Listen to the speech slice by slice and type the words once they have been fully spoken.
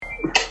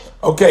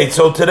Okay,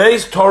 so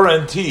today's Torah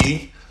and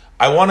Tea,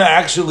 I want to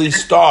actually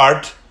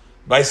start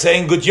by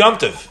saying Good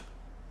Yontiv.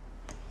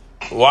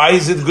 Why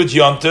is it Good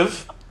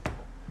Yontiv?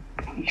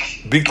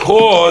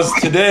 Because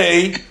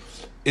today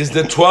is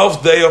the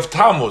 12th day of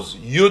Tammuz,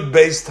 Yud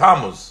Beis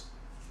Tammuz.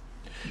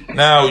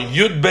 Now,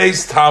 Yud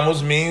Beis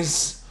Tammuz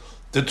means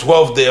the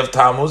 12th day of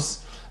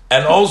Tammuz,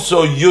 and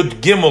also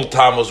Yud Gimel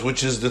Tammuz,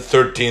 which is the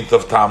 13th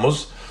of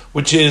Tammuz,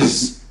 which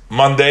is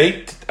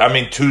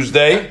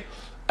Tuesday,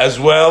 as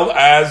well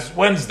as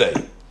Wednesday.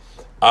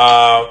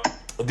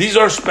 These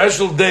are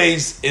special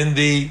days in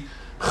the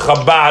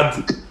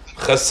Chabad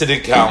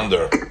Hasidic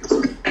calendar,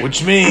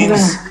 which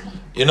means,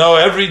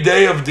 every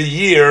day of the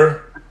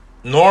year,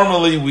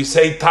 normally we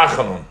say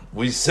Tachanun.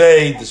 We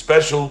say the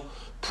special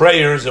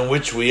prayers in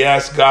which we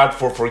ask God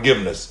for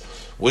forgiveness,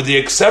 with the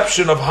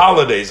exception of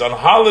holidays. On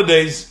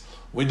holidays,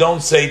 we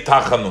don't say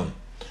Tachanun.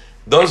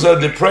 Those are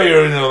the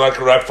prayer,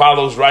 like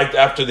follows right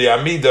after the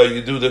Amidah,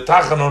 you do the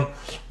Tachanun,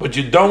 but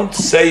you don't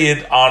say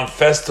it on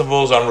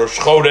festivals, on Rosh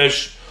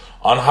Chodesh,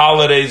 on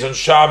holidays, on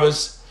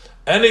Shabbos.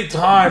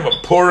 Anytime, a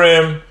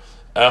Purim,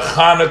 a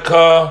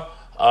Hanukkah,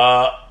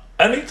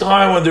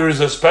 anytime when there is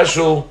a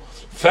special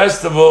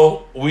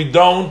festival, we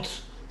don't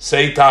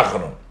say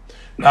Tachanun.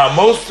 Now,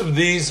 most of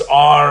these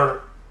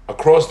are,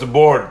 across the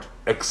board,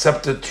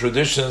 accepted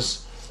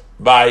traditions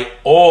by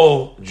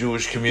all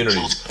Jewish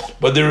communities.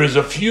 But there is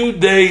a few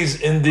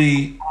days in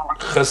the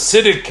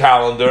Hasidic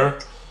calendar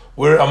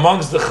where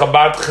amongst the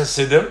Chabad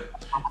Hasidim,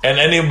 and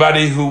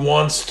anybody who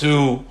wants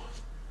to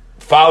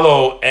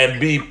follow and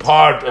be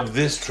part of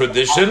this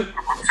tradition,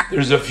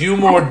 there's a few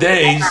more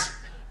days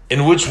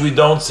in which we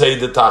don't say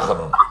the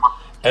Tachanun.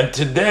 And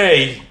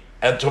today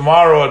and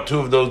tomorrow are two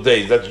of those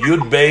days. That's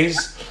Yud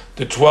Beis,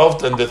 the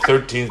 12th and the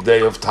 13th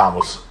day of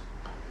Tammuz.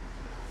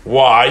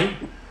 Why?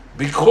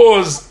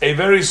 Because a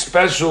very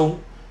special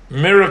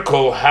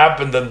miracle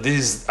happened on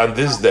this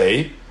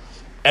day,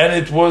 and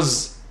it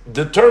was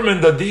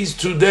determined that these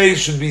 2 days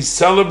should be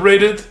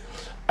celebrated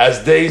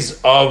as days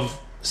of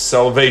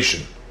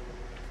salvation.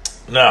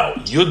 Now,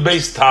 Yud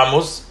Beis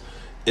Tammuz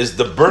is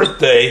the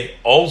birthday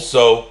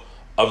also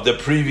of the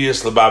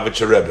previous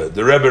Lubavitcher Rebbe,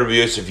 the Rebbe Rabbi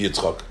Yosef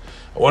Yitzchak.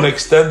 I want to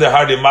extend the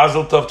Hardy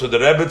Mazel Tov to the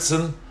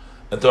Rebbetzin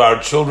and to our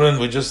children.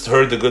 We just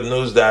heard the good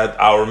news that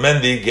our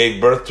Mendy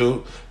gave birth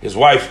to, his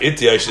wife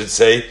Iti, I should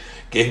say,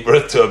 gave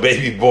birth to a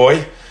baby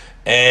boy.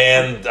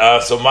 And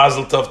so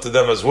Mazel Tov to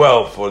them as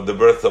well for the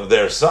birth of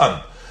their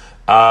son.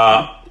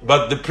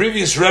 But the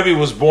previous Rebbe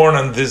was born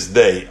on this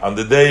day, on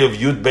the day of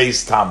Yud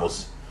Beis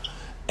Tammuz.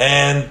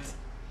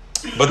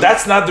 But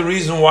that's not the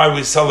reason why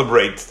we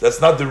celebrate.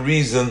 That's not the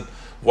reason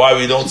why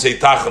we don't say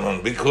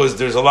Tachanun, because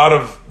there's a lot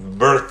of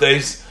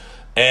birthdays.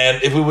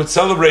 And if we would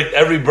celebrate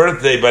every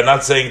birthday by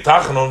not saying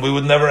Tachanun, we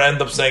would never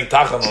end up saying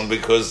Tachanun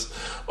because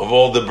of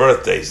all the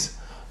birthdays,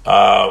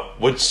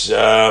 which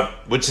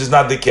is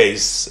not the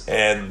case.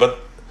 But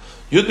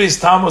Yud Beis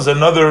Tammuz,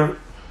 another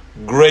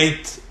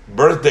great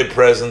birthday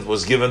present,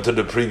 was given to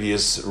the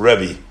previous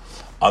Rebbe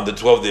on the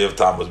 12th day of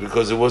Tammuz,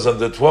 because it was on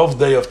the 12th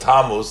day of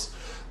Tammuz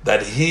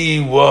that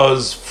he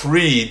was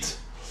freed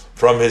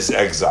from his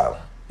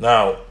exile.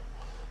 Now,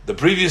 the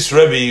previous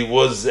Rebbe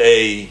was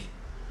a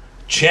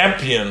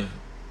champion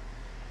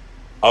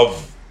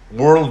of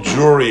world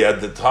Jewry at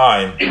the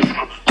time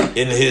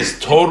in his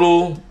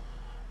total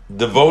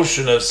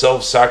devotion of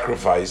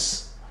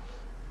self-sacrifice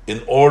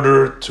in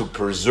order to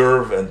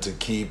preserve and to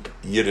keep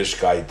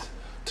Yiddishkeit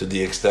to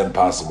the extent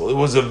possible. It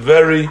was a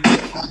very,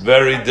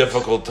 very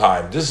difficult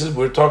time.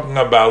 We're talking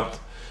about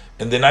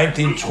in the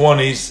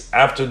 1920s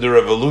after the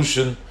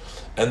revolution,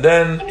 and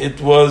then it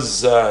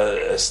was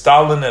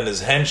Stalin and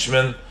his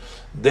henchmen.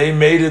 They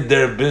made it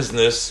their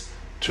business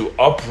to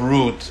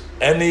uproot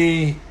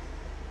any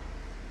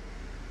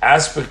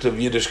aspect of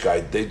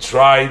Yiddishkeit. They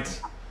tried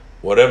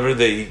whatever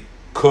they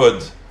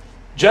could.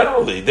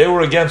 Generally, they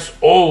were against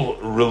all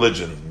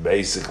religion,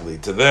 basically.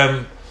 To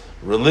them,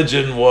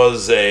 religion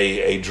was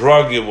a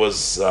drug. It was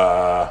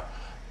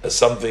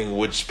something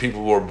which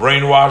people were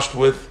brainwashed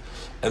with.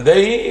 And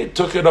they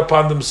took it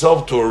upon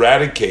themselves to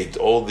eradicate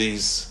all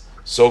these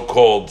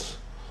so-called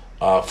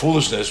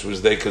foolishness,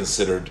 which they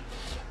considered.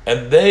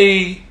 And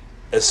there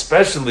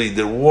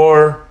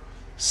were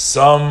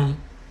some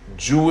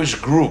Jewish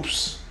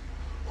groups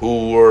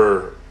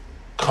who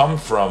come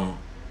from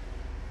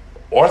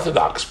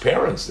Orthodox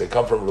parents. They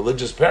come from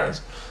religious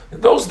parents.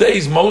 In those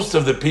days, most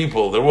of the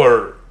people, there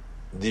were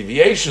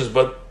deviations,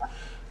 but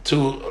to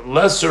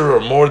lesser or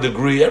more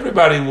degree,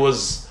 everybody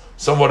was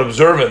somewhat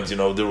observant.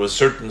 There were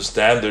certain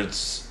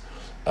standards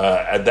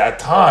at that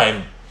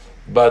time,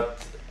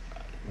 but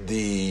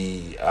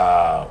the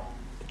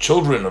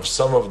children of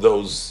some of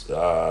those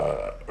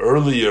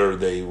earlier,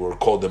 they were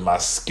called the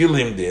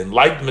Maskilim, the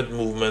Enlightenment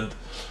movement.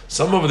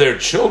 Some of their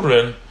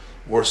children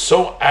were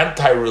so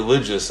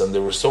anti-religious, and they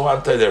were so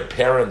anti their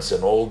parents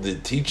and all the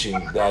teaching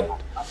that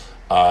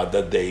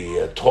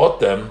they taught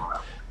them,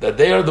 that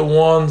they are the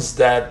ones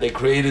that they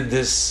created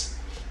this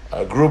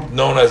group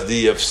known as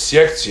the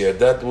Yevsektia.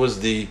 That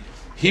was the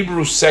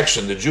Hebrew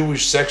section, the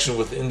Jewish section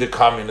within the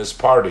Communist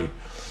Party.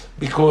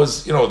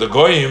 because, the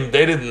Goyim,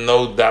 they didn't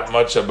know that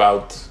much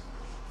about,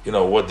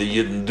 what the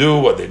Yidden do,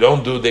 what they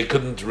don't do. They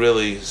couldn't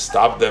really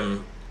stop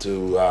them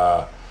to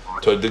a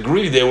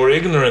degree. They were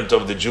ignorant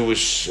of the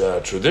Jewish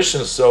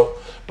traditions. So,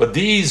 but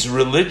these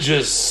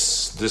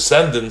religious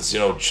descendants,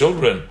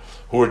 children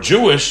who were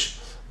Jewish,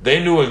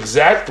 they knew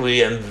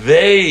exactly, and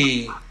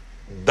they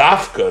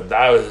tried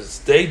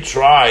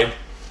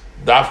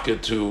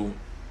dafka to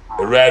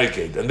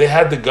eradicate, and they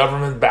had the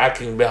government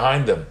backing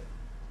behind them.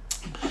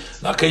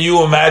 Now, can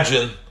you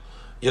imagine?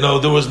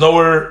 There was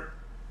nowhere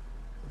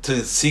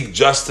to seek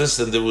justice,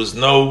 and there was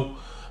no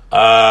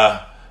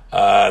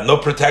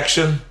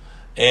protection,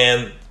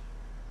 and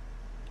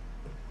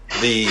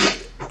the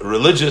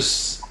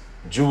religious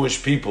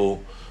Jewish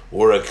people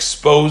were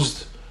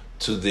exposed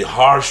to the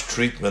harsh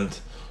treatment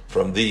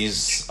from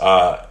these,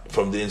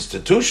 from the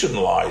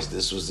institutionalized.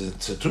 This was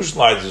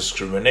institutionalized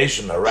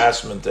discrimination,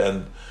 harassment,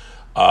 and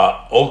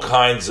all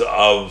kinds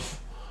of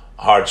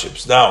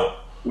hardships. Now,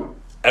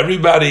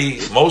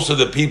 most of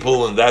the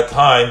people in that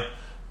time,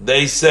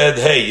 they said,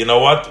 hey, you know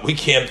what? We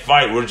can't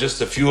fight. We're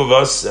just a few of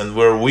us, and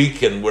we're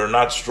weak, and we're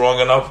not strong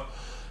enough.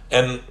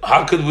 And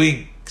how could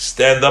we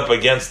stand up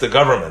against the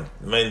government?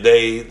 I mean,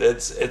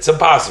 it's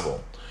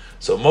impossible.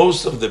 So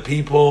most of the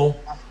people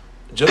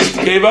just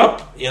gave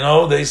up.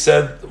 They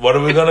said, what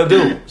are we going to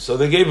do? So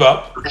they gave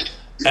up.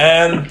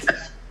 And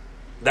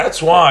that's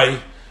why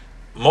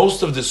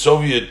most of the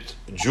Soviet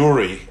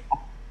Jewry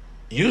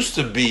used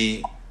to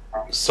be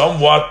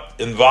somewhat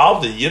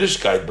involved in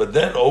Yiddishkeit, but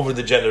then over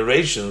the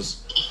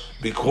generations,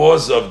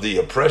 because of the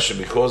oppression,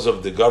 because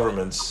of the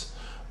government's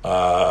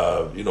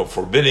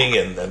forbidding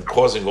and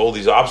causing all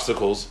these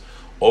obstacles,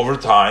 over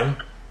time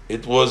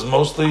it was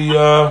mostly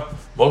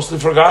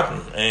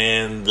forgotten.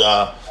 And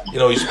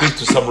you speak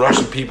to some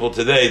Russian people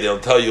today, they'll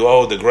tell you,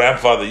 oh, the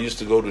grandfather used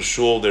to go to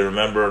shul, they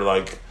remember,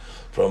 like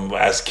from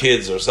as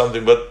kids or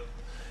something, but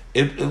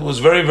it was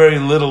very, very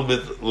little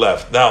bit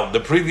left. Now, the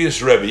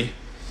previous Rebbe,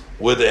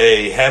 with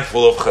a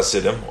handful of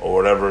Hasidim,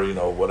 or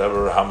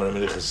whatever, how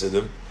many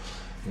Hasidim,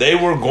 they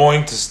were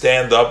going to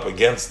stand up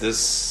against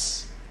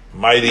this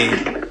mighty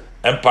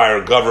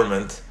empire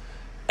government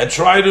and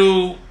try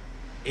to,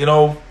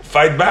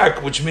 fight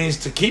back, which means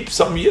to keep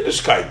some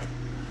Yiddishkeit.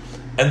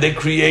 And they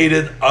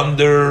created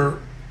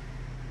underground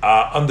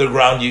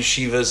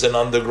yeshivas and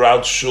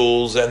underground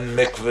shuls and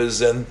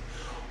mikvahs and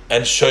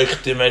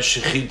sheichtim and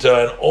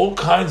shechita and all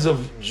kinds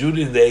of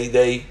Judaism.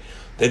 They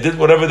did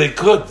whatever they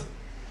could.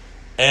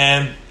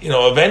 And,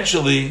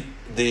 eventually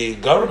the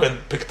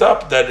government picked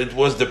up that it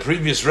was the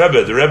previous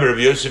Rebbe, the Rebbe of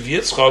Yosef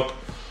Yitzchak,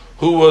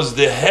 who was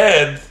the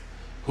head,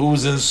 who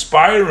was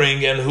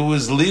inspiring and who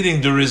was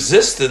leading the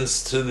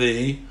resistance to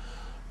the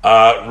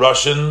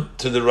Russian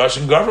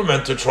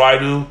government to try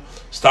to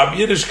stop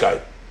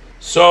Yiddishkeit.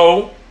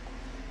 So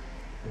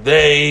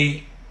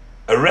they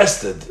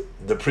arrested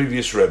the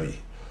previous Rebbe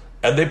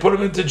and they put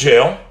him into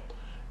jail,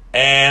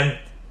 and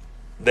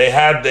they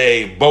had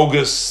a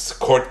bogus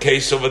court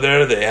case over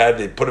there.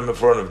 They put him in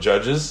front of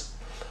judges,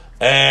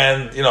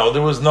 and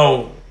there was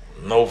no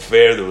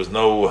fair. There was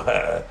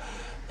no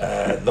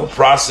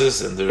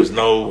process, and there was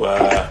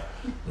no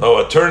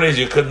attorneys.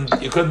 You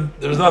couldn't.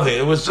 There was nothing.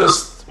 It was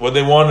just what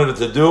they wanted it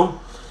to do,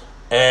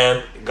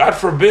 and God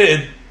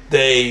forbid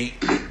they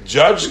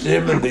judged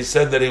him, and they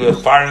said that he was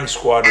firing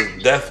squad,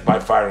 death by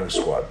firing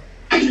squad.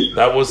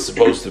 That was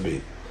supposed to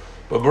be,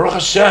 but Baruch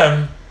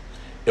Hashem,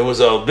 it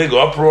was a big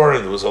uproar,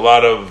 and there was a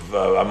lot of,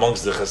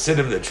 amongst the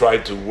Hasidim, they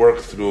tried to work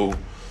through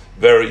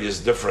various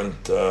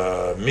different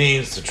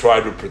means to try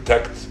to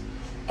protect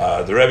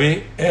the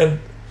Rebbe,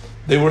 and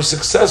they were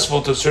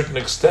successful to a certain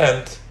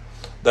extent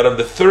that on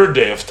the third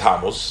day of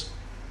Tammuz,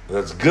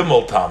 that's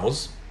Gimel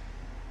Tammuz,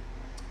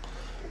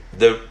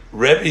 the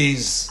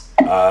Rebbe's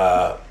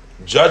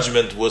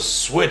judgment was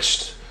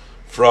switched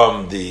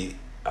from the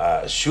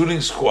shooting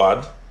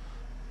squad,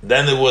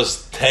 then it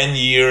was 10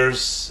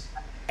 years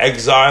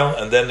exile,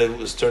 and then it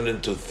was turned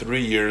into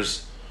 3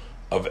 years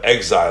of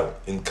exile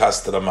in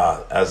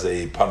Kastrama as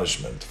a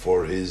punishment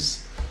for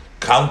his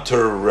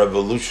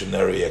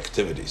counter-revolutionary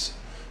activities.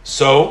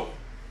 So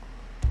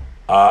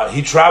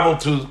he traveled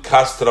to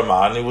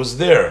Kastrama and he was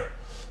there.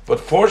 But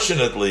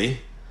fortunately,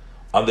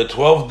 on the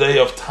 12th day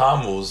of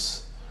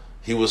Tammuz,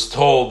 he was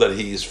told that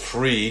he is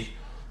free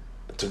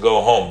to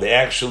go home. They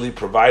actually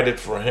provided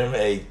for him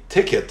a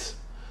ticket,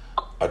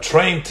 a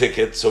train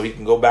ticket, so he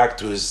can go back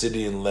to his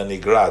city in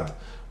Leningrad,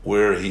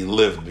 where he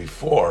lived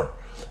before.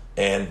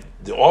 And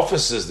the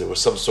offices, there was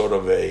some sort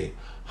of a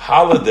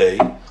holiday,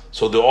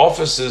 so the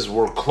offices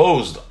were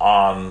closed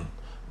on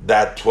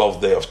that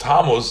 12th day of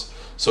Tammuz,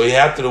 so he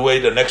had to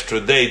wait an extra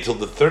day till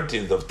the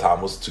 13th of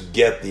Tammuz to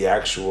get the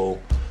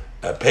actual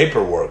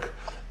paperwork.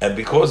 And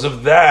because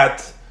of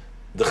that,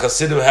 the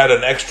Hasidim had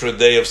an extra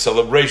day of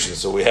celebration.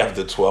 So we have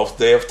the 12th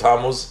day of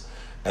Tammuz,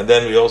 and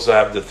then we also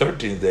have the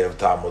 13th day of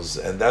Tammuz,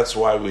 and that's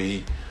why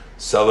we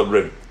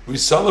celebrate. We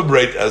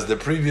celebrate, as the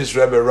previous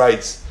Rebbe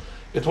writes,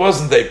 it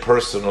wasn't a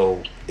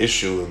personal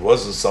issue. It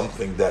wasn't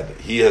something that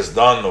he has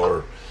done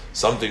or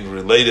something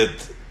related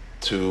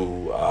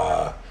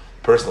to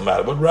personal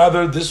matter, but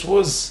rather this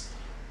was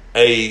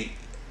a,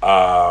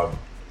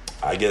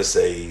 I guess,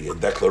 a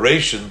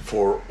declaration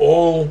for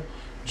all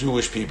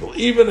Jewish people,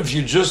 even if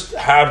you just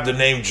have the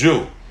name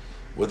Jew,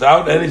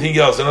 without anything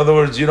else. In other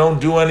words, you don't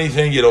do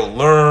anything, you don't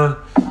learn,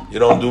 you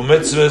don't do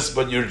mitzvahs,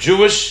 but you're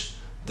Jewish.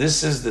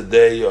 This is the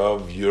day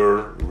of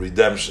your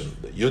redemption,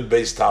 the Yud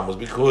Beis Tammuz,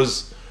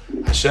 because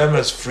Hashem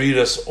has freed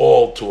us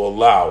all to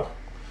allow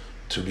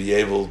to be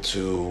able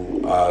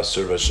to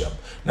serve Hashem.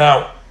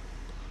 Now,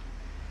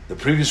 the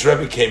previous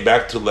Rebbe came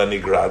back to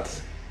Leningrad,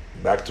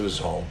 back to his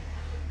home,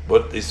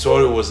 but he saw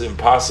it was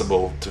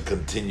impossible to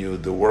continue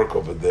the work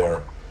over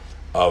there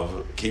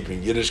of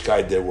keeping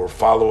Yiddishkeit. They were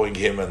following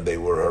him and they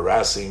were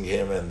harassing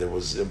him, and it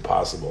was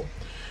impossible.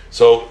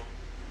 So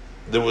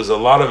there was a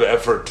lot of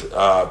effort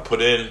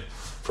put in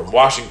from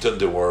Washington.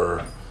 There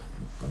were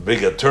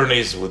big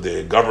attorneys with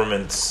the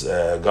government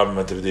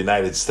of the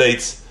United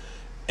States.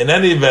 In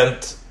any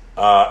event,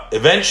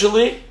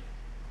 eventually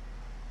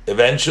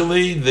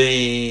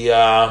they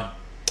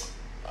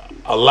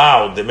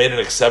they made an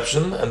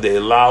exception, and they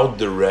allowed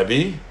the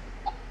Rebbe,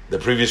 the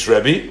previous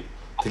Rebbe,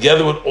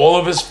 together with all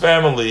of his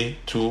family,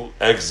 to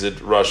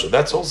exit Russia.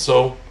 That's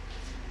also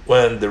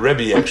when the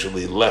Rebbe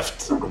actually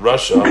left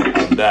Russia,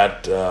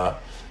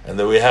 and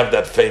then we have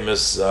that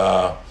famous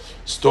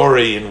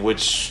story in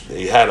which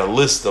they had a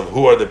list of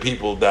who are the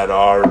people that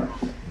are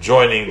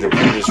joining the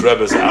previous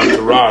Rebbe's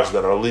entourage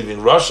that are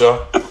leaving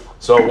Russia.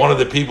 So one of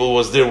the people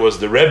was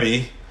the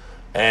Rebbe,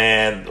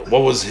 and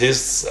what was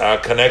his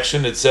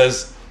connection? It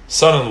says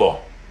son-in-law,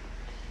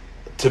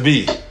 to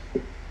be.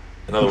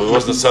 In other words, he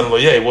wasn't a son-in-law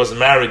yet. He wasn't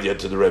married yet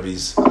to the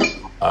Rebbe's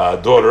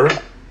daughter.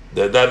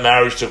 That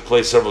marriage took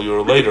place several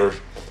years later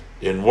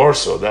in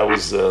Warsaw. That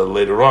was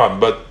later on.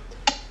 But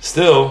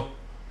still,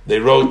 they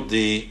wrote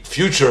the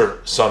future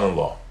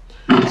son-in-law.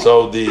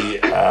 So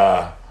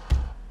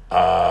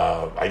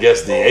I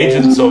guess the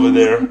agents over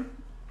there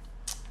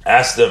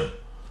asked him,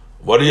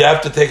 what do you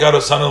have to take out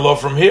a son-in-law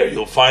from here?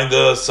 You'll find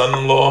a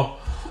son-in-law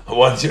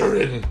once you're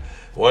in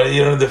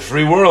the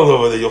free world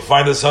over there. You'll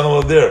find a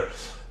son-in-law there.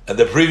 And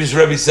the previous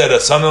Rebbe said, a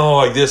son-in-law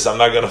like this, I'm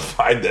not going to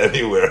find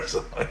anywhere.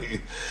 So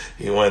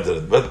he went to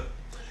it. But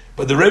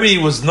the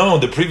Rebbe was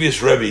known, the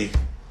previous Rebbe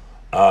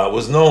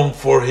was known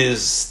for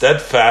his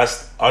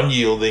steadfast,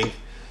 unyielding,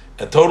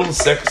 and total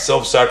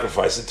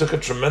self-sacrifice. It took a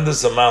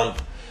tremendous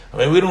amount. I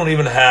mean, we don't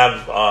even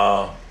have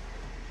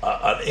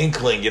an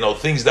inkling,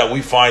 things that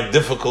we find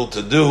difficult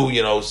to do.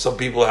 Some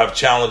people have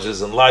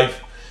challenges in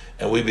life,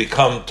 and we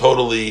become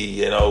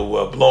totally,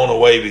 blown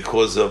away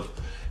because of,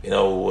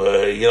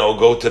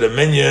 go to the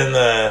minyan,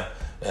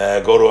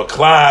 go to a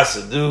class,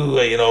 and do,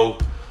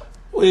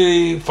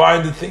 we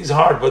find the things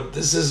hard. But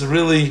this is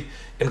really,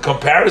 in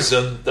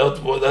comparison,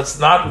 that's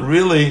not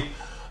really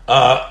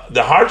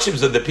the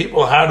hardships that the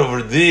people had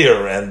over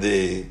there, and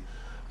the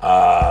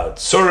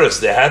tsuras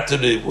they had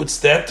to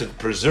withstand to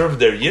preserve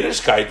their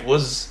Yiddishkeit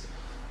was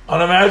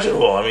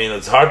unimaginable. I mean,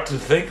 it's hard to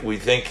think. We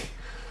think,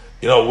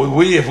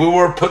 we if we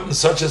were put in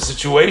such a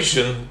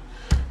situation,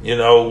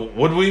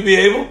 would we be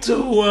able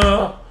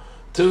to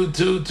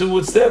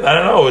withstand? I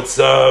don't know. It's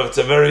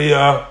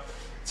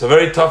a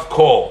very tough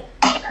call.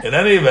 In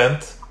any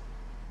event,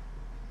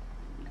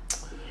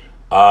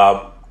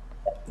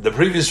 the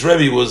previous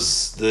Rebbe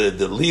was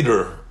the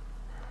leader,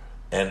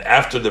 and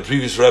after the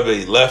previous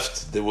Rebbe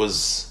left, there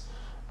was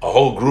a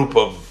whole group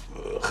of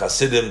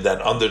Hasidim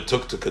that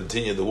undertook to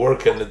continue the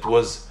work, and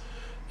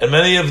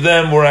many of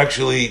them were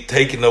actually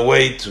taken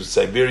away to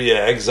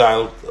Siberia,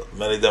 exiled.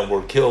 Many of them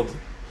were killed.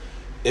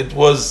 It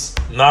was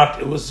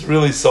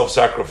really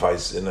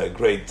self-sacrifice in a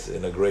great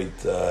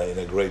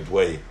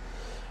way.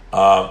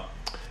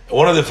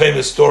 One of the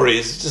famous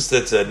stories,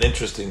 it's an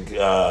interesting,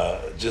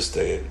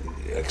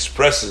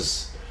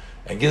 expresses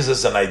and gives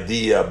us an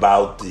idea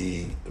about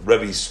the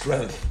Rebbe's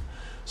strength.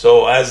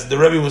 So as the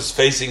Rebbe was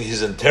facing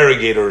his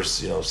interrogators,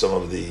 some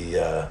of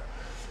the,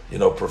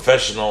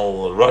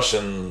 professional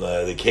Russian,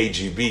 the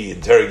KGB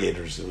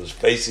interrogators who was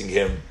facing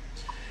him,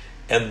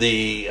 and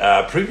the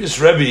previous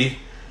Rebbe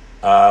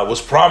was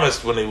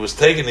promised when he was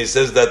taken, he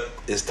says that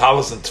his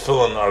talis and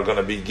tefillin are going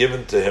to be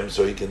given to him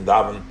so he can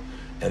daven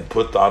and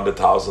put on the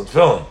talis and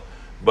tefillin.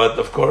 But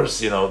of course,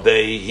 he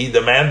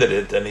demanded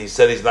it, and he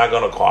said he's not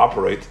going to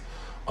cooperate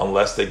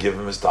unless they give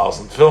him his talis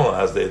and tefillin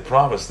as they had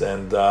promised.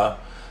 And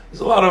there's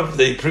a lot of,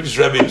 the previous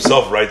Rebbe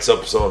himself writes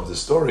up some of the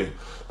story.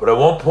 But at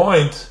one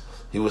point,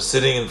 he was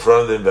sitting in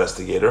front of the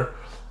investigator,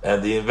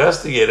 and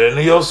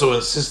he also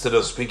insisted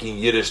on speaking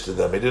Yiddish to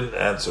them. He didn't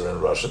answer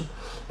in Russian.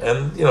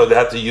 And, they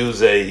had to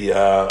use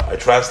a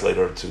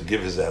translator to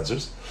give his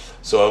answers.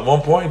 So at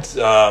one point,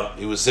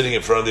 he was sitting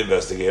in front of the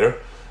investigator,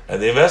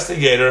 and the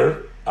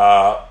investigator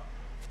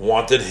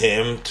wanted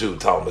him to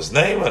tell him his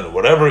name and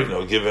whatever,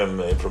 give him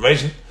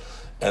information.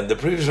 And the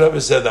previous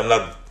Rebbe said, I'm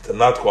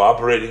not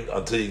cooperating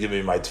until you give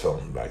me my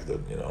tefillin back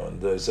then,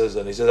 And he says,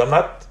 I'm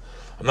not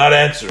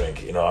answering,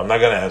 I'm not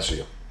going to answer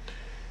you.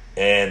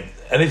 And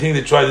anything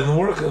they tried didn't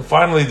work. And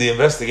finally, the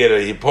investigator,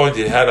 he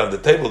had on the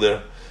table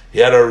there, he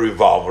had a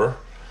revolver,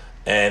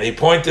 and he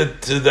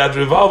pointed to that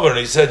revolver, and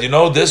he said,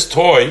 this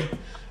toy,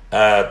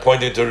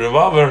 pointing to the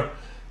revolver,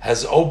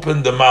 has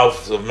opened the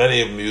mouths of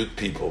many mute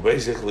people.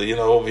 Basically,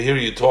 over here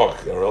you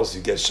talk, or else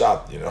you get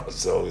shot.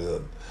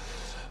 So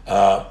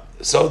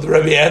the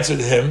Rebbe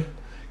answered him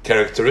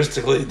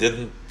characteristically,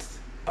 didn't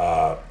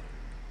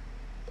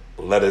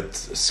let it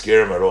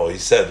scare him at all. He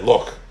said,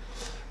 "Look,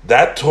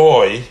 that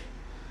toy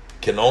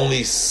can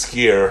only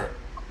scare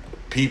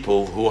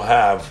people who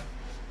have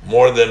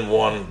more than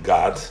one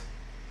God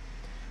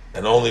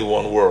and only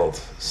one world.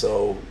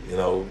 So,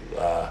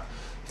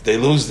 if they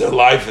lose their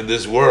life in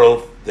this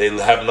world, they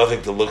have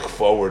nothing to look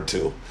forward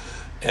to.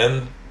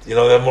 And, they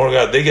have more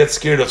God. They get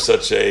scared of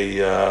such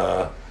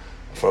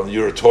from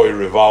your toy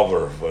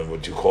revolver,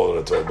 what you call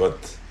it a toy.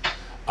 But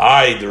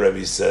I, the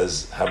Rebbe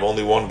says, have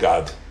only one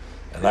God,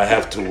 and I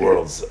have two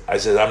worlds. I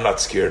said, I'm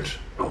not scared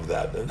of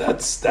that." And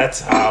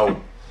that's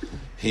how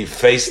he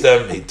faced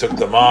them. He took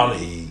them on.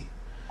 He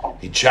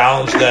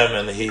challenged them,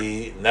 and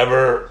he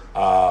never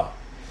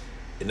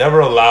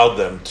allowed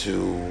them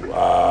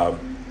to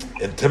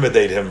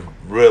intimidate him.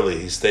 Really,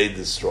 he stayed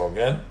this strong,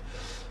 and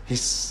he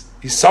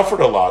suffered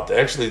a lot.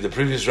 Actually, the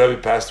previous Rebbe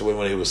passed away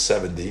when he was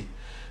 70,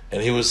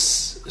 and he was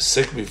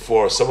sick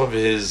before. Some of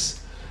his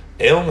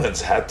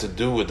ailments had to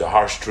do with the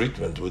harsh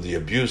treatment, with the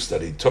abuse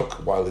that he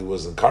took while he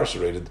was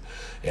incarcerated,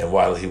 and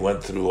while he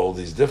went through all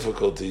these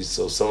difficulties.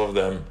 So some of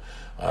them,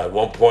 at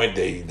one point,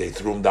 they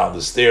threw him down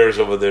the stairs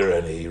over there,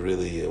 and he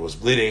really was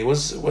bleeding.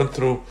 He went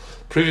through.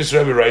 Previous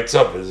Rebbe writes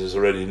up. It is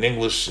already in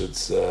English.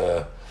 It's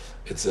a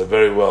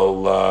very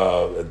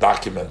well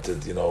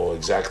documented.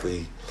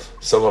 Exactly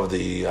some of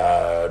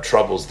the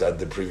troubles that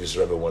the previous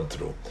Rebbe went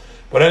through.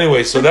 But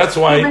anyway, so that's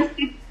why.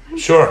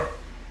 Sure.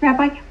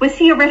 Rabbi, was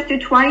he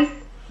arrested twice?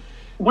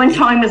 One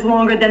time was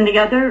longer than the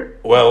other?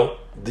 Well,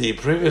 the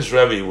previous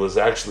Rebbe was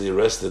actually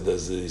arrested,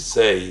 as they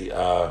say,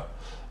 I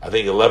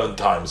think 11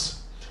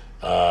 times.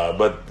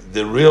 But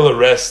the real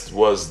arrest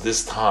was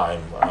this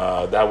time.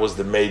 That was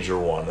the major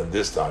one, and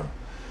this time.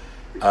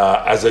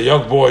 As a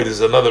young boy,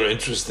 there's another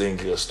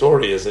interesting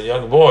story. As a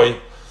young boy,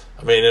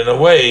 in a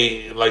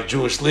way, like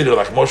Jewish leader,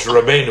 like Moshe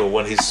Rabbeinu,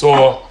 when he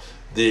saw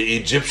the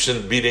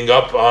Egyptian beating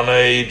up on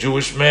a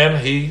Jewish man,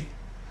 he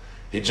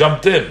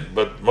jumped in.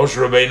 But Moshe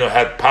Rabbeinu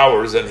had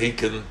powers, and he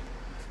can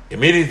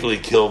immediately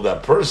kill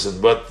that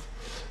person. But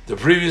the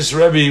previous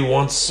Rebbe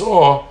once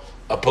saw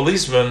a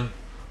policeman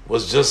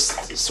was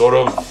just sort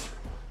of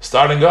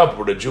starting up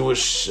with a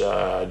Jewish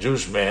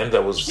man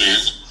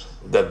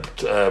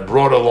that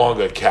brought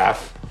along a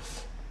calf,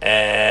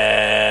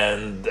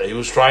 and he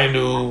was trying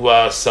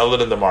to sell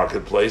it in the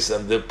marketplace,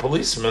 and the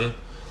policeman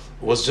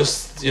was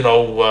just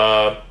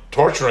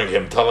torturing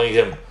him, telling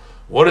him,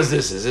 "What is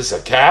this? Is this a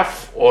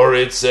calf or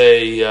it's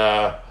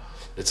a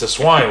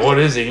swine? What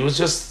is it?" He was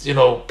just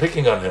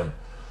picking on him,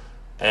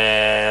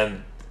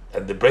 and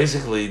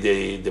basically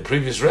the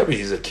previous Rebbe,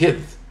 he's a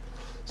kid,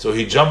 so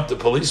he jumped the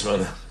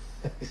policeman.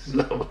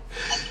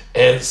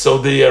 And so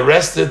they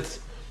arrested.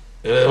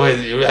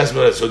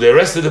 So they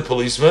arrested the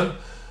policeman,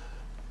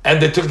 and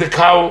they took the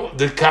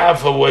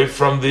calf away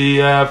from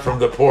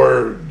the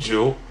poor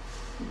Jew.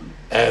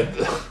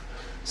 And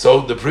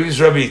so the previous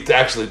Rebbe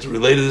actually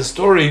related the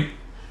story.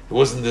 It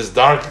was in this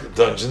dark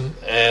dungeon,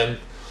 and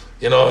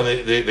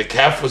the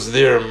calf was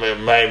there,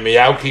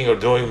 meowing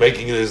or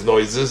making his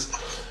noises,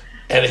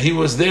 and he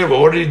was there. But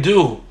what did he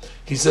do?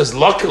 He says,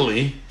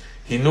 luckily,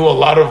 he knew a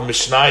lot of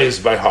Mishnayos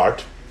by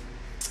heart.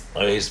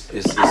 His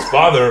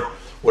father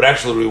would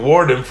actually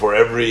reward him for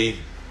every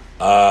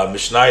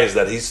Mishnayos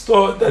that he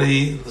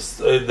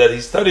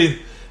studied,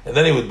 and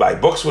then he would buy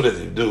books with it,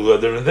 he'd do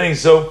different things.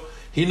 So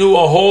he knew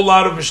a whole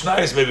lot of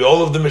Mishnayos, maybe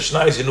all of the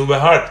Mishnayos he knew by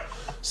heart.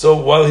 So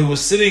while he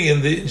was sitting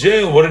in the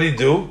jail, what did he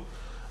do?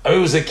 He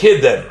was a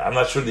kid then. I'm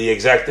not sure the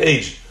exact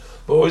age,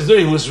 but what was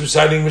doing? He was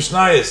reciting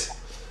Mishnayos.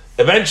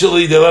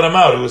 Eventually, they let him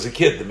out. He was a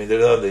kid.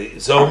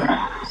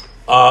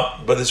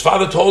 But his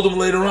father told him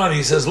later on.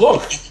 He says,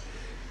 "Look,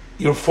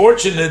 you're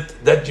fortunate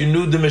that you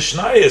knew the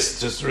Mishnayos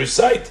to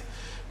recite,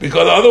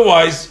 because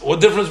otherwise, what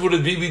difference would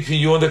it be between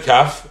you and the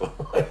calf?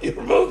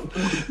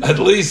 At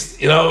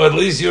least you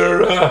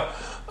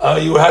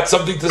had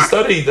something to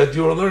study that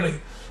you were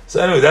learning." So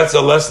anyway, that's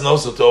a lesson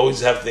also, to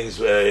always have things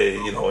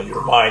in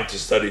your mind to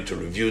study, to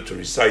review, to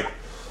recite.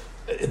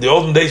 In the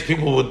olden days,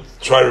 people would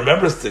try to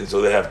remember things. So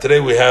they have. Today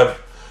we have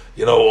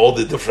all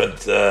the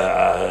different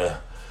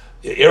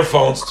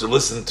earphones to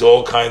listen to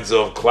all kinds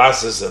of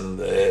classes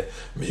and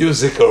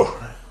music or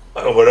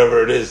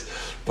whatever it is.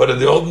 But in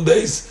the olden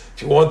days,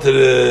 if you wanted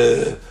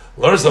to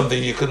learn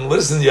something, you couldn't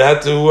listen. You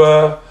had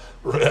to,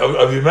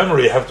 of your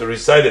memory, you have to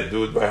recite it,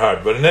 do it by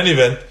heart. But in any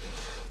event,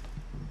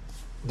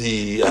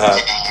 the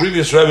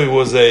previous Rebbe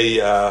was a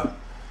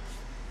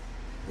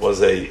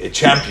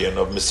champion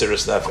of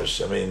Mesiras Nefesh.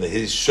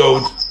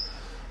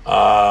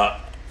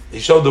 He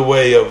showed the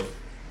way of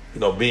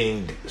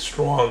being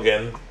strong,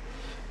 and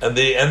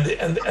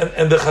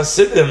the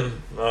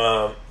Hasidim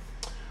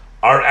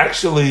are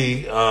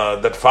actually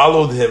that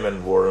followed him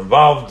and were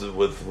involved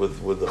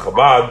with the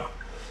Chabad.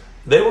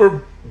 They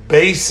were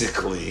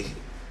basically,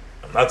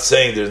 I'm not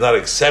saying there's not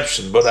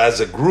exception, but as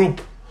a group,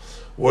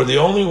 were the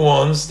only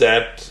ones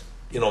that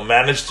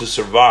managed to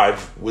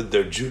survive with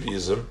their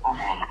Judaism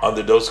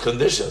under those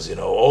conditions.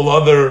 All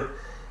other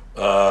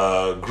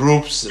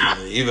groups,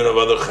 and even of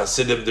other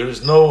Hasidim, there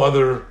is no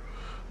other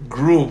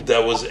group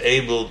that was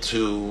able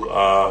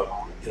to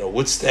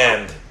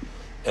withstand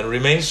and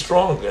remain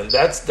strong, and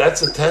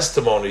that's a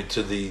testimony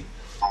to the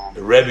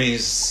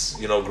Rebbe's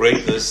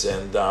greatness.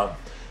 And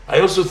I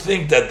also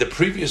think that the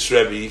previous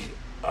Rebbe,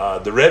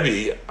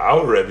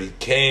 our Rebbe,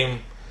 came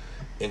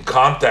in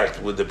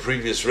contact with the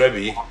previous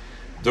Rebbe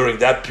during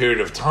that period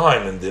of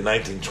time in the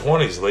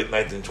 1920s, late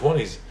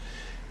 1920s,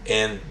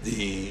 and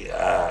the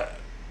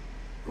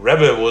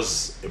Rebbe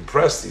was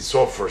impressed. He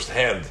saw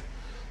firsthand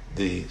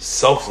the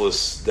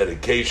selfless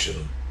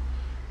dedication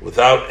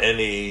without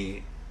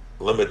any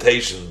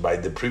limitation by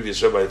the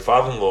previous Rebbe,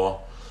 father-in-law,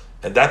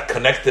 and that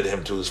connected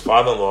him to his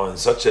father-in-law in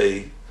such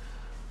a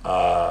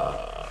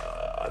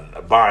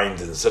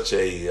bind, in such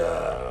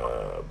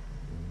a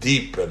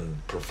deep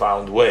and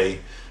profound way,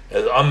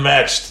 as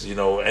unmatched,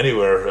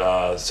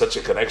 anywhere, such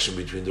a connection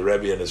between the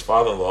Rebbe and his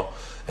father-in-law.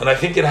 And I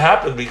think it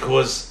happened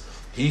because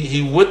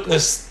he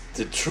witnessed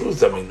the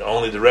truth. I mean,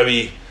 only the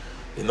Rebbe,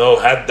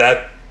 had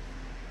that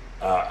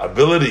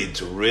ability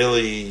to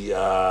really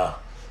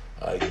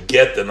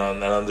get and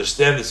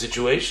understand the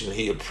situation.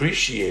 He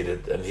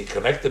appreciated and he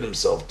connected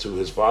himself to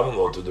his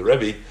father-in-law, to the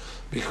Rebbe,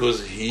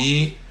 because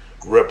he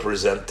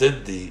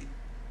represented the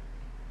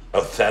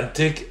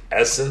authentic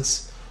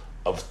essence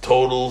of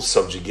total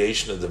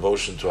subjugation and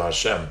devotion to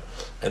Hashem.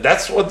 And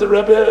that's what the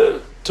Rebbe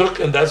took,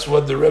 and that's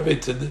what the Rebbe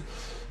did.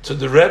 To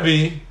the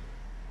Rebbe,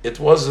 it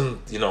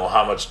wasn't,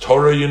 how much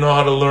Torah you know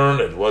how to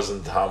learn, it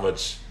wasn't how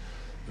much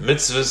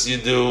mitzvahs you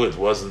do, it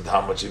wasn't how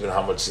much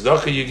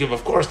tzedakah you give.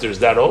 Of course, there's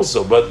that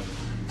also, but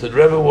to the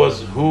Rebbe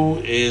was who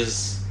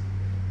is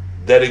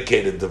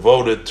dedicated,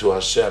 devoted to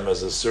Hashem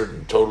as a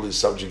certain, totally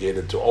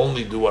subjugated to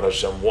only do what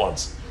Hashem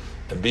wants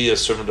and be a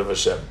servant of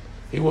Hashem.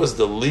 He was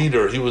the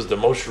leader, he was the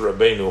Moshe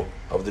Rabbeinu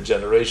of the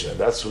generation, and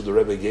that's who the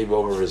Rebbe gave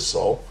over his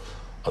soul,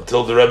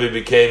 until the Rebbe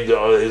became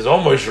his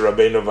own Moshe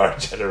Rabbeinu of our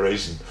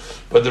generation.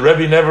 But the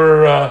Rebbe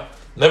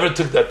never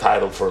took that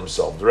title for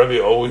himself. The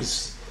Rebbe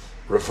always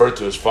referred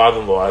to his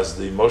father-in-law as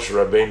the Moshe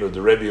Rabbeinu,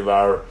 the Rebbe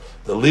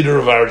the leader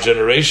of our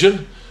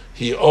generation.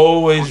 He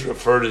always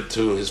referred it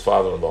to his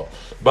father-in-law.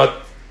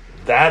 But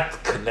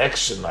that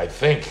connection, I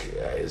think,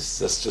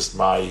 that's just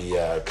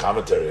my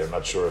commentary. I'm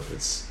not sure if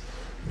it's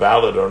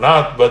valid or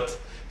not, but it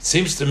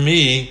seems to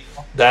me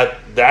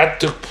that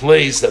took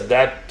place at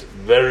that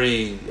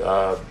very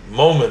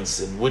moments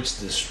in which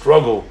the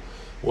struggle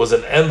was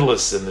an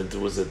endless and it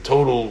was a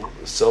total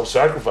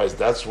self-sacrifice.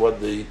 That's what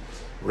the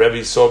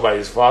Rebbe saw by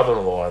his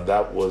father-in-law, and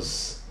that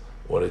was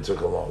what he took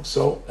along.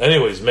 So,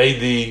 anyways, may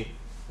the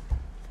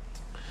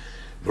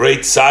great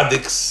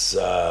Tzaddik's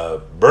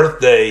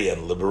birthday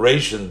and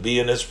liberation be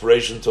an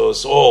inspiration to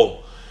us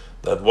all,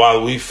 that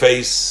while we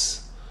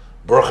face,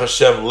 Baruch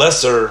Hashem,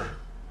 lesser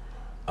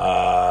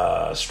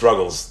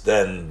struggles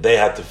than they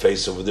had to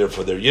face over there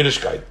for their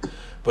Yiddishkeit,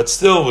 but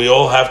still we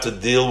all have to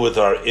deal with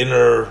our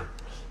inner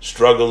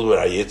struggle, with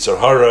our Yetzer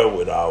Hara,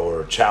 with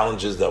our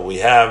challenges that we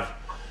have,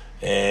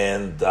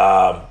 and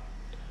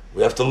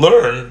we have to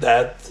learn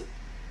that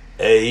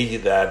we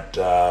have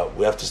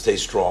to stay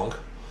strong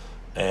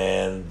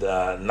and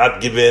not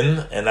give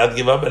in and not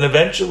give up, and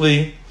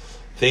eventually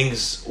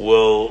things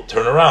will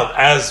turn around.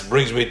 As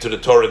brings me to the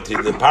Torah,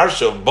 the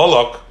parsha of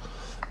Balak.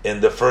 In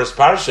the first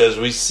parsha, as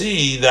we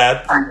see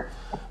that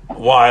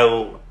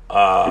while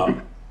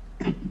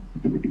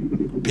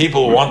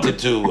people wanted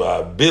to,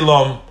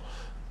 Bilam,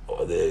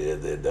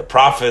 the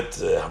prophet,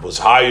 was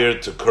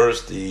hired to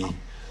curse the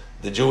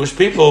Jewish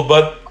people,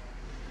 but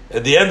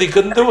at the end he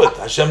couldn't do it.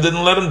 Hashem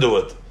didn't let him do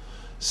it.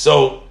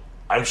 So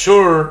I'm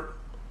sure,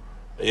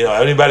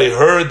 anybody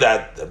heard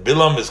that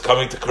Bilam is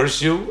coming to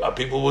curse you,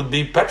 people would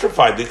be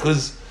petrified,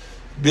 because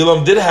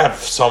Bilam did have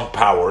some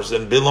powers,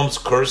 and Bilam's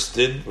curse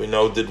did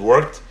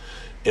work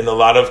in a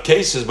lot of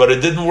cases, but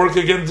it didn't work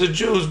against the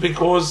Jews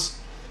because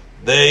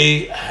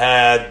they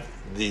had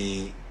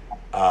the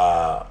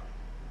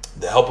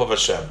help of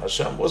Hashem.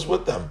 Hashem was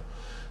with them.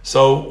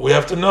 So we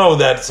have to know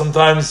that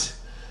sometimes,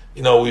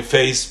 we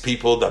face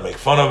people that make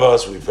fun of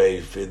us. We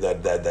face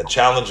that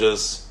challenge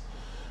us.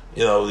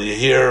 You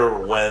hear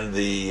when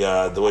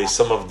the way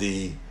some of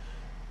the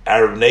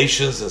Arab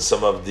nations and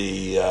some of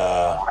the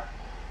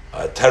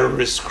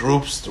terrorist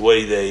groups, the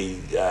way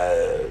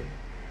they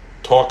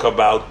talk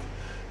about,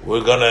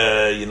 we're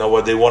gonna,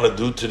 what they want to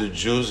do to the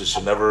Jews. It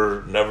should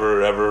never,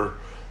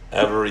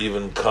 ever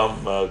even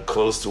come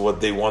close to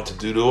what they want to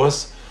do to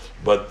us.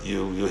 But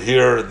you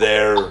hear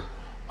their,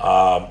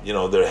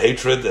 their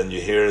hatred, and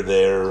you hear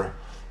their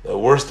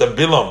worse than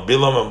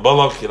Bilam and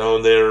Balak.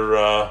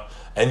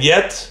 And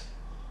yet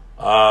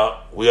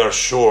we are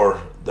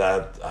sure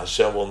that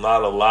Hashem will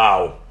not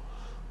allow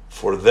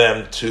for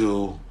them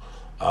to,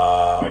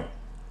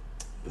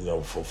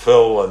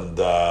 fulfill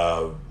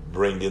and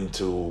bring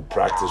into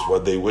practice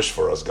what they wish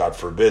for us. God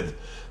forbid,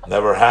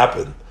 never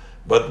happen.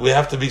 But we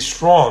have to be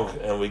strong,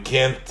 and we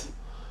can't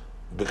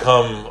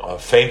become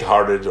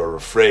faint-hearted or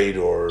afraid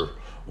or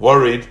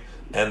worried,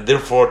 and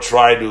therefore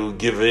try to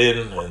give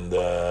in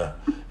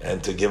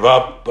and to give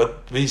up,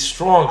 but be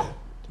strong.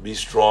 Be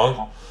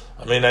strong.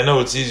 I mean, I know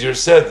it's easier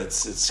said.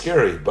 It's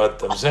scary,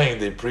 but I'm saying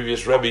the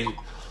previous Rebbe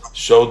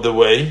showed the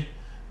way,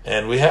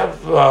 and we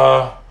have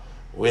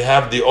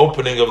the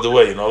opening of the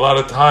way. You know, a lot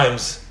of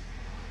times,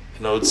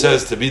 you know, it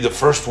says to be the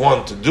first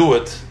one to do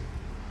it.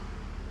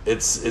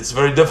 It's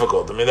very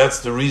difficult. I mean, that's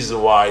the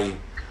reason why.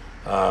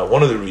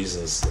 One of the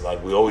reasons,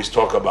 like we always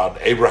talk about,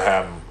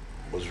 Abraham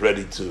was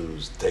ready to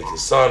take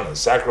his son and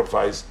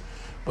sacrifice,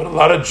 but a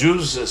lot of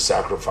Jews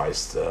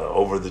sacrificed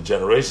over the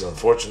generations.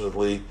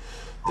 Unfortunately,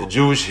 the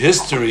Jewish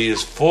history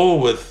is full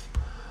with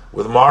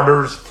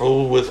martyrs,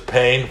 full with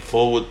pain,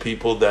 full with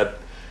people that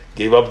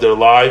gave up their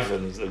life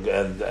and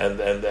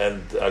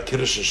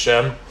Kiddush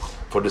Hashem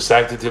for the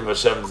sanctity of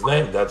Hashem's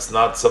name. That's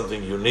not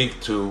something unique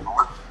to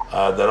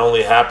that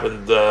only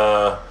happened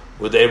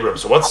with Abraham.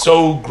 So what's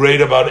so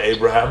great about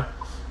Abraham?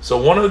 So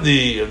one of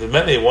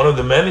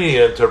the many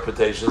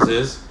interpretations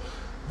is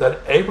that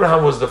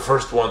Abraham was the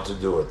first one to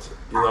do it.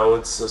 You know,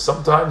 it's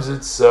sometimes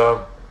it's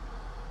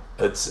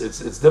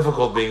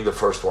difficult being the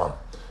first one.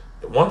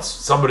 Once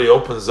somebody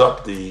opens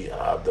up the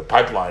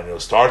pipeline, you know,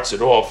 starts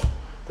it off,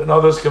 then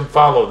others can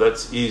follow.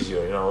 That's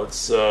easier. You know,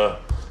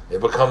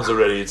 it becomes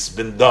already, it's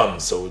been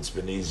done, so it's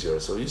been easier.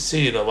 So you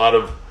see in a lot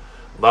of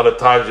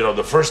times, you know,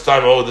 the first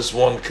time, oh, this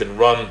one can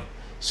run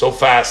so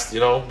fast, you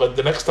know, but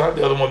the next time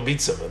the other one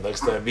beats him, and the next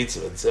time beats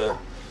him. It's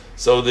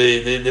so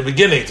the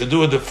beginning to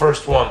do it, the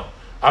first one.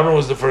 Aaron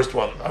was the first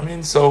one. I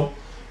mean, so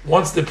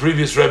once the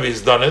previous Rebbe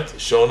has done it,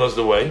 shown us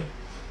the way.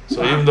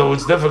 So even though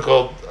it's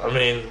difficult, I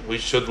mean, we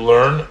should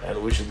learn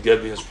and we should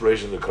get the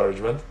inspiration, the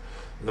encouragement.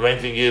 The main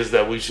thing is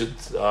that we should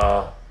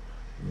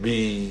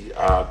be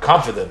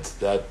confident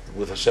that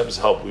with Hashem's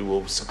help we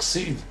will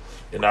succeed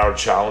in our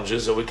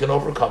challenges and we can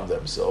overcome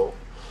them. So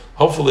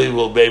hopefully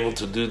we'll be able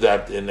to do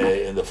that in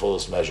the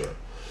fullest measure.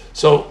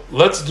 So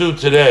let's do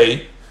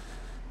today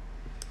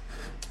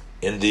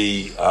in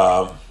the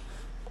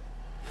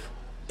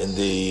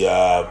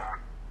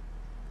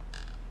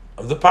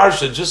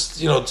parsha,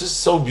 just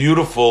so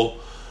beautiful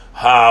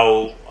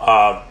how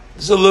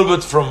this is a little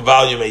bit from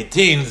volume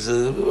 18,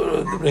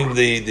 bring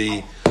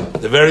the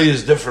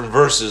various different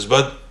verses,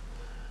 but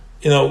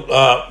we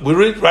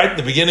read right at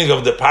the beginning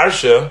of the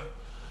parsha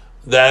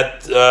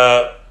that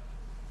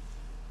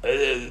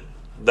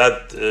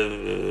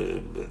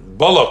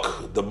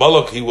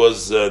Balak, he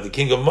was the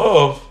king of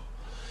Moab.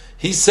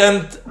 He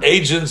sent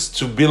agents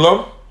to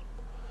Bilam,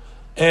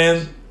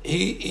 and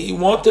he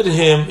wanted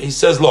him. He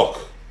says, "Look,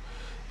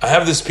 I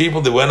have these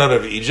people that went out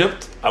of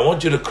Egypt. I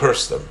want you to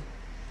curse them.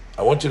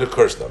 I want you to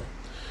curse them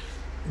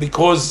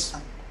because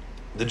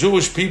the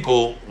Jewish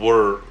people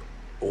were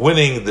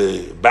winning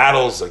the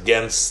battles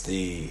against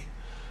the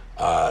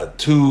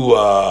two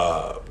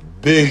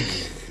big,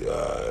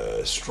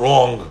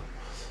 strong,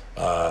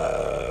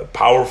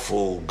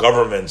 powerful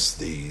governments,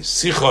 the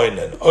Sichon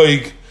and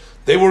Og.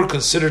 They were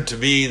considered to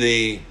be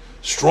the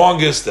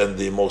strongest and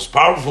the most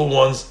powerful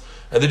ones,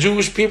 and the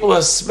Jewish people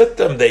has smit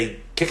them. They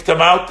kicked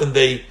them out and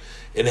they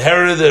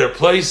inherited their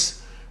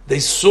place. They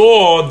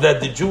saw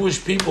that the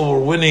Jewish people were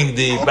winning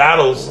the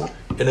battles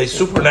in a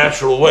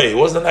supernatural way. It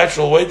wasn't a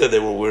natural way that they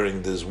were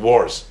winning these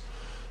wars.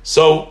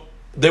 So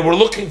they were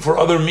looking for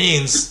other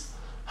means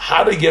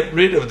how to get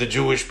rid of the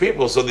Jewish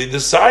people. So they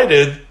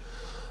decided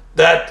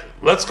that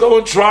let's go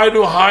and try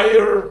to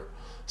hire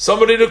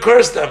somebody to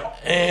curse them.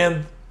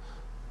 And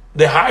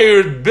they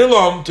hired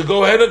Bilam to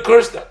go ahead and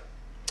curse them.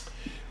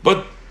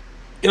 But,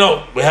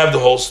 we have the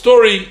whole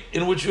story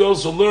in which we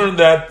also learn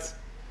that,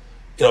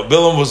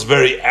 Bilam was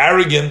very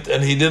arrogant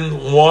and he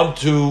didn't want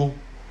to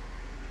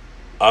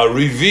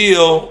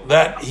reveal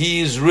that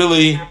he's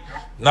really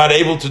not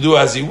able to do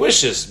as he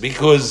wishes,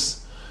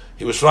 because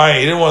he was trying,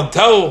 he didn't want to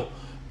tell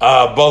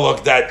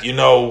Balak that,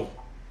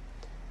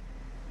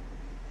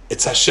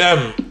 it's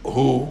Hashem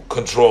who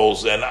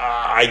controls and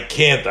I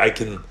can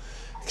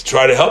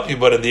try to help you,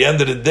 but at the end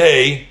of the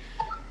day,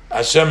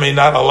 Hashem may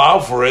not allow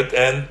for it,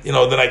 and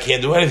then I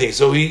can't do anything.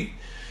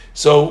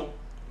 So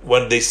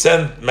when they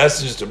sent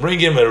messengers to bring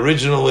him,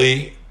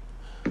 originally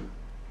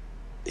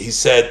he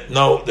said,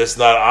 no, that's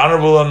not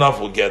honorable enough,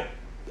 we'll get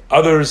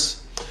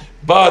others.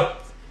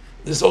 But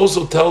this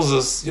also tells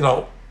us,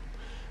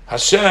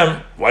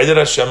 Hashem, why did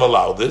Hashem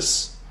allow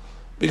this?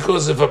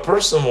 Because if a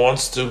person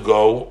wants to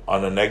go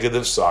on a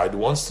negative side,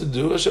 wants to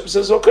do, Hashem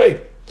says,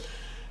 okay.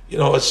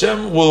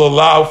 Hashem will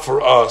allow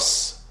for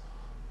us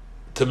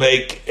to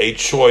make a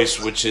choice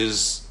which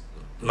is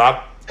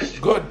not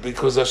good,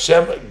 because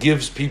Hashem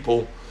gives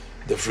people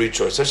the free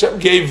choice. Hashem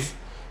gave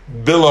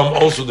Bilam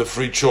also the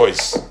free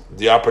choice,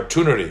 the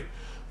opportunity.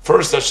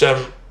 First,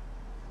 Hashem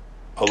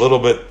a little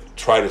bit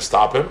tried to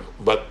stop him,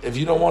 but if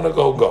you don't want to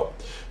go, go.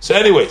 So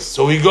anyways,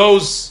 so he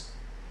goes,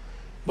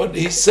 but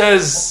he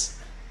says,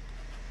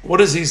 what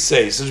does he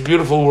say? Such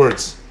beautiful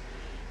words.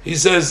 He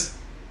says,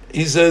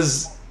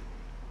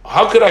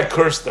 how could I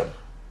curse them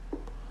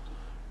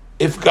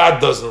if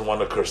God doesn't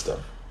want to curse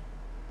them?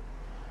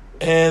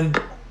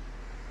 And,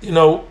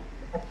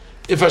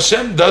 if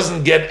Hashem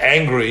doesn't get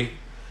angry,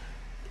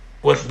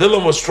 what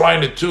Bilam was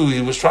trying to do,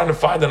 he was trying to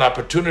find an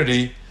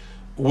opportunity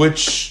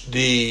which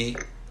the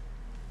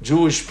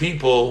Jewish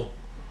people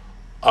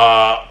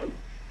are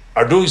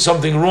doing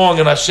something wrong,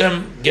 and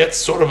Hashem gets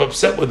sort of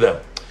upset with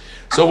them.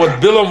 So what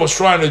Bilam was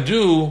trying to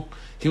do,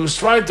 he was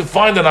trying to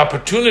find an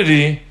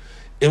opportunity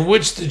in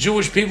which the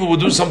Jewish people would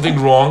do something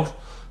wrong,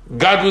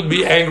 God would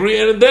be angry,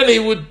 and then he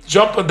would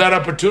jump on that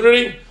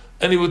opportunity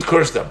and he would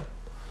curse them.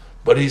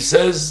 But he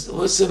says,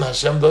 listen,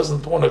 Hashem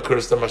doesn't want to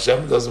curse them,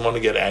 Hashem doesn't want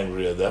to get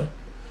angry at them.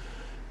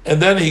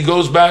 And then he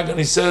goes back and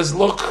he says,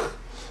 look,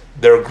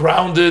 they're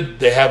grounded,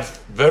 they have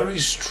very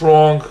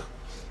strong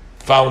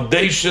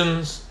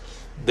foundations,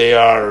 they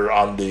are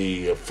on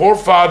the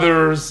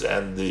forefathers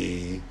and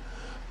the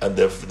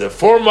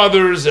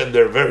foremothers, and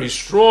they're very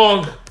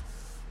strong.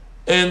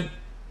 And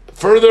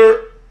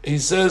further, he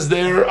says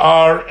they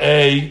are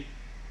a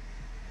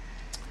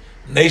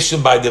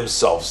nation by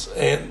themselves.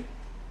 And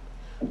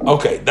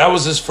okay, that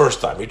was his first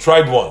time. He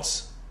tried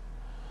once.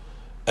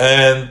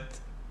 And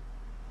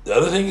the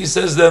other thing he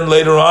says then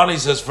later on, he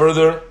says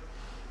further,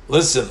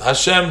 listen,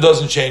 Hashem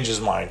doesn't change his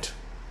mind.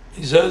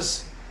 He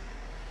says,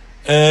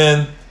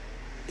 and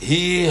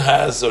he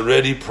has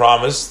already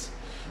promised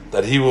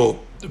that he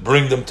will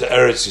bring them to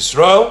Eretz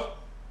Yisrael,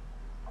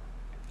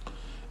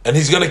 and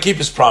he's going to keep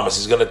his promise.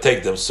 He's going to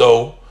take them.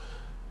 So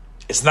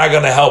it's not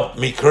going to help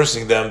me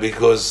cursing them,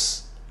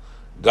 because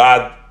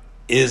God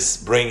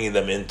is bringing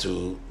them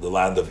into the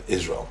land of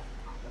Israel.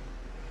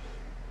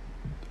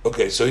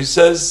 Okay, so he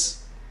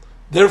says,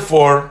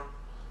 therefore,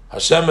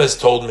 Hashem has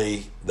told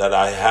me that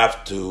I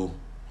have to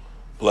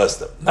bless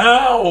them.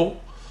 Now,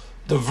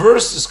 the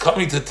verse is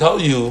coming to tell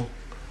you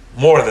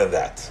more than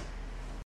that.